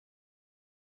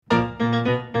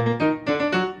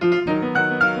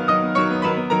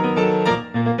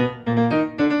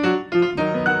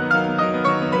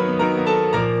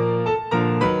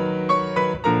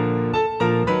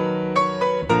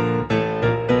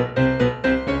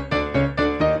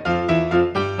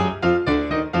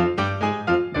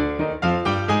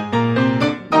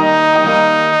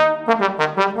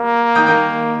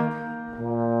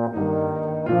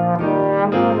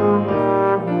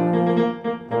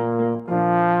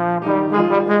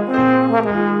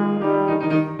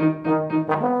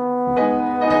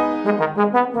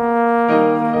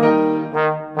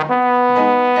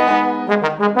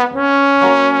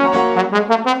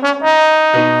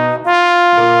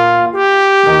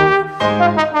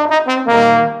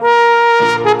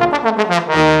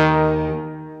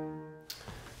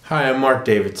Mark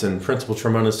Davidson, Principal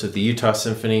Trombonist of the Utah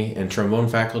Symphony and Trombone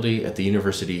Faculty at the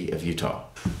University of Utah.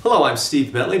 Hello, I'm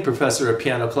Steve Bentley, Professor of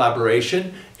Piano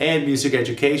Collaboration and Music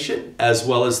Education, as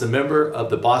well as the member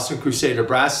of the Boston Crusader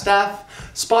Brass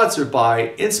Staff, sponsored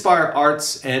by Inspire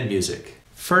Arts and Music.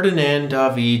 Ferdinand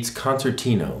David's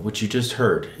Concertino, which you just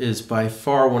heard, is by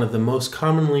far one of the most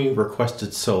commonly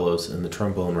requested solos in the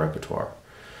trombone repertoire.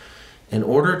 In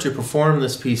order to perform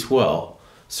this piece well,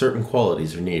 certain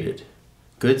qualities are needed.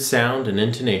 Good sound and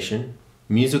intonation,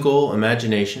 musical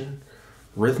imagination,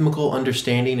 rhythmical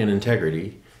understanding and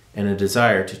integrity, and a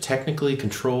desire to technically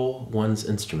control one's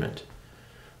instrument.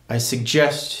 I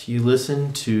suggest you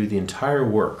listen to the entire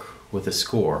work with a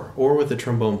score or with a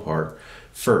trombone part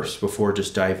first before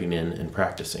just diving in and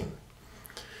practicing.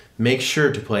 Make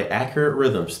sure to play accurate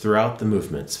rhythms throughout the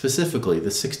movement, specifically the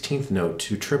 16th note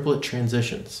to triplet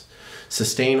transitions.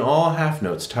 Sustain all half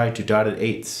notes tied to dotted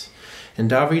eighths. In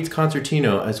David's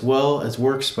Concertino, as well as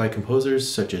works by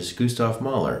composers such as Gustav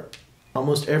Mahler,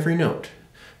 almost every note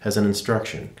has an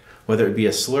instruction, whether it be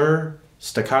a slur,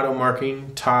 staccato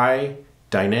marking, tie,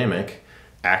 dynamic,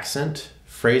 accent,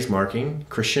 phrase marking,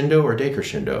 crescendo or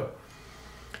decrescendo,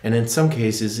 and in some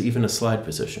cases even a slide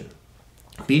position.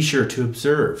 Be sure to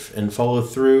observe and follow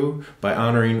through by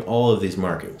honoring all of these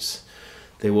markings.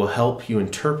 They will help you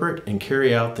interpret and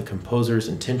carry out the composer's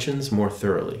intentions more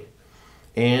thoroughly.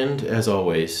 And, as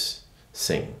always,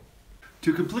 sing.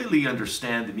 To completely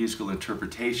understand the musical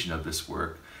interpretation of this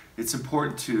work, it's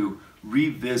important to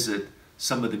revisit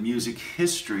some of the music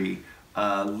history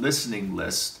listening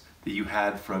list that you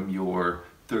had from your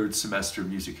third semester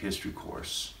music history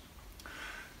course.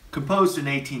 Composed in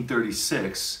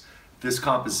 1836, this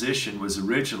composition was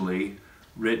originally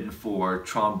written for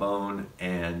trombone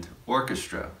and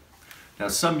orchestra. Now,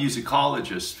 some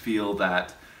musicologists feel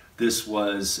that this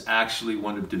was actually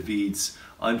one of David's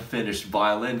unfinished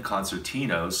violin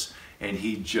concertinos, and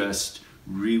he just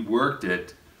reworked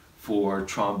it for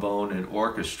trombone and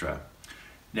orchestra.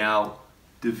 Now,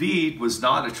 David was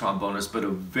not a trombonist, but a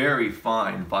very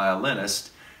fine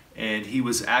violinist, and he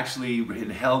was actually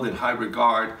held in high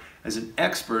regard as an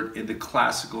expert in the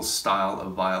classical style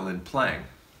of violin playing.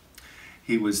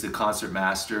 He was the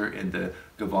concertmaster in the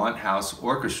Gewandhaus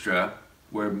Orchestra,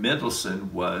 where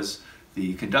Mendelssohn was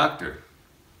the conductor.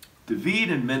 David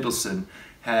and Mendelssohn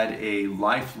had a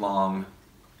lifelong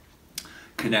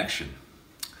connection.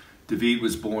 David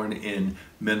was born in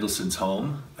Mendelssohn's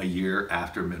home a year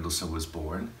after Mendelssohn was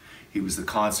born. He was the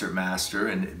concertmaster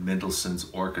in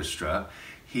Mendelssohn's orchestra.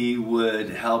 He would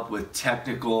help with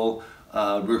technical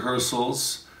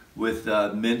rehearsals with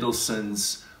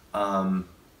Mendelssohn's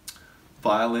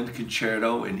violin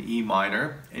concerto in E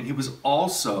minor, and he was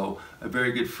also a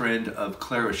very good friend of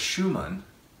Clara Schumann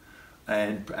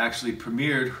and actually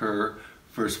premiered her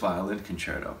first violin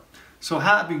concerto. So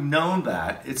having known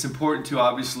that, it's important to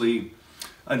obviously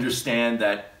understand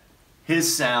that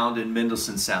his sound and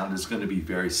Mendelssohn's sound is going to be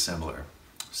very similar.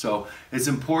 So it's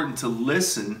important to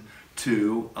listen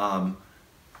to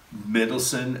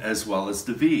Mendelssohn as well as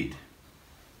David.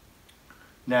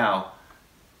 Now,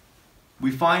 we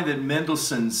find that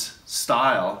Mendelssohn's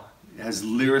style has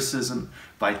lyricism,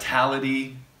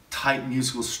 vitality, tight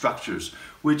musical structures,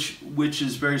 which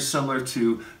is very similar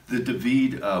to the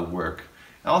David work.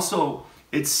 Also,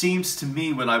 it seems to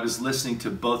me when I was listening to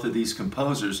both of these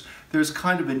composers, there's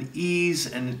kind of an ease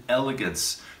and an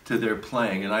elegance to their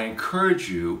playing, and I encourage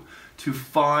you to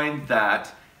find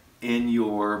that in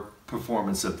your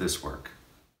performance of this work.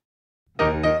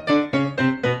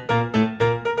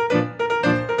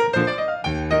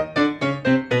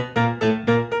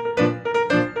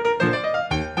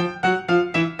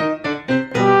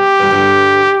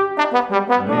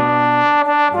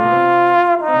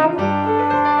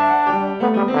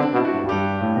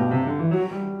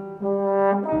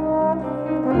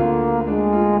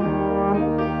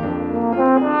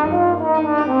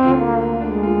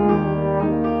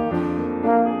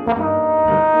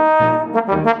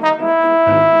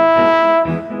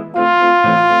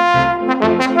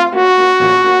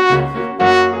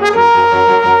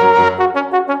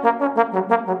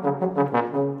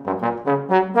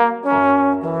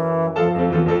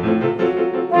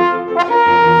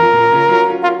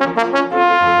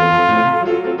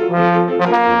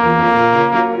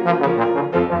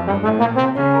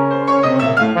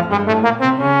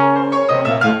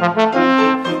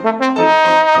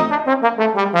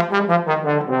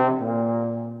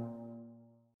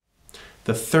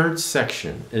 The third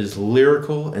section is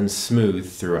lyrical and smooth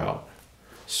throughout.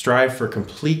 Strive for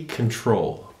complete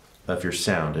control of your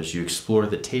sound as you explore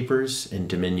the tapers and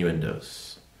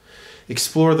diminuendos.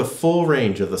 Explore the full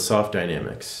range of the soft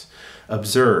dynamics.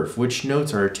 Observe which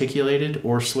notes are articulated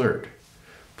or slurred.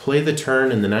 Play the turn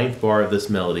in the 9th bar of this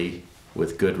melody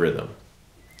with good rhythm.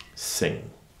 Sing.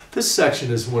 This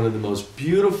section is one of the most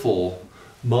beautiful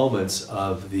moments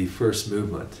of the first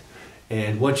movement.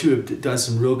 And once you have done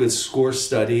some real good score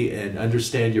study and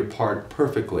understand your part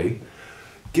perfectly,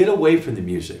 get away from the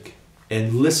music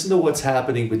and listen to what's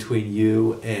happening between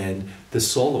you and the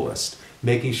soloist,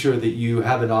 making sure that you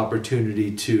have an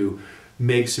opportunity to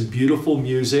make some beautiful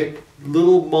music,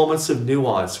 little moments of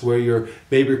nuance where you're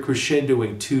maybe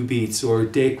crescendoing 2 beats or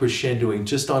decrescendoing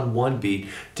just on 1 beat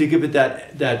to give it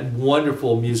that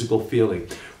wonderful musical feeling.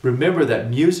 Remember that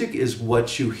music is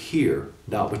what you hear,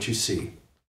 not what you see.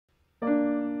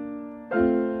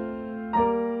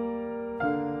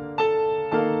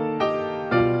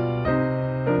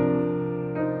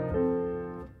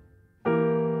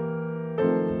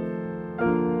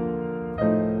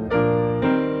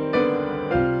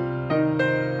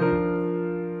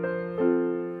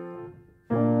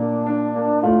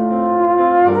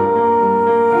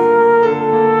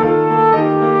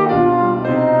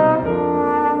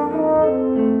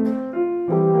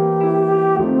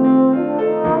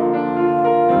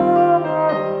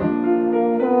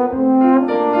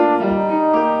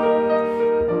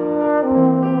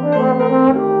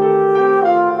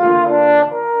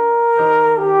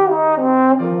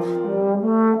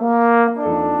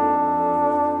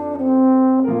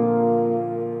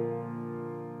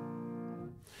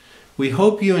 We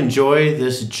hope you enjoy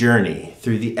this journey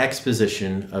through the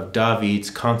exposition of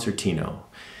David's Concertino,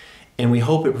 and we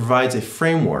hope it provides a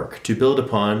framework to build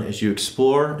upon as you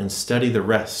explore and study the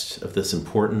rest of this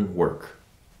important work.